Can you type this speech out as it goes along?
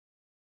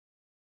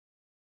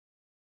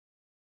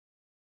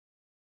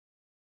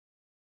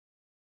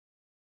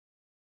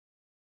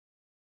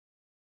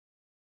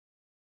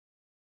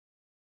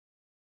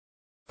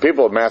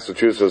people of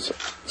Massachusetts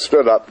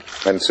stood up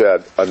and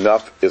said,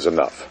 enough is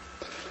enough.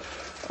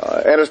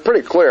 And it's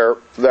pretty clear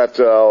that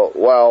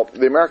while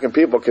the American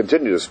people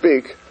continue to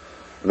speak,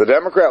 the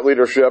Democrat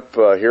leadership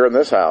here in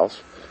this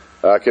House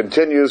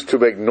continues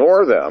to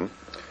ignore them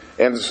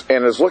and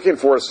is looking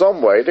for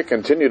some way to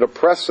continue to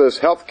press this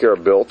health care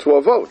bill to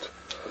a vote.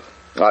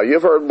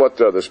 You've heard what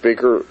the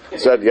Speaker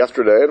said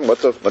yesterday and what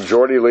the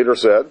Majority Leader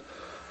said.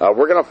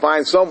 We're going to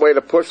find some way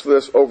to push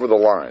this over the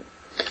line.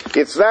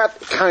 It's that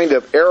kind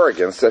of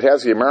arrogance that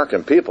has the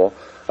American people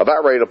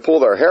about ready to pull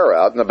their hair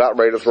out and about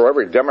ready to throw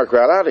every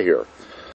Democrat out of here.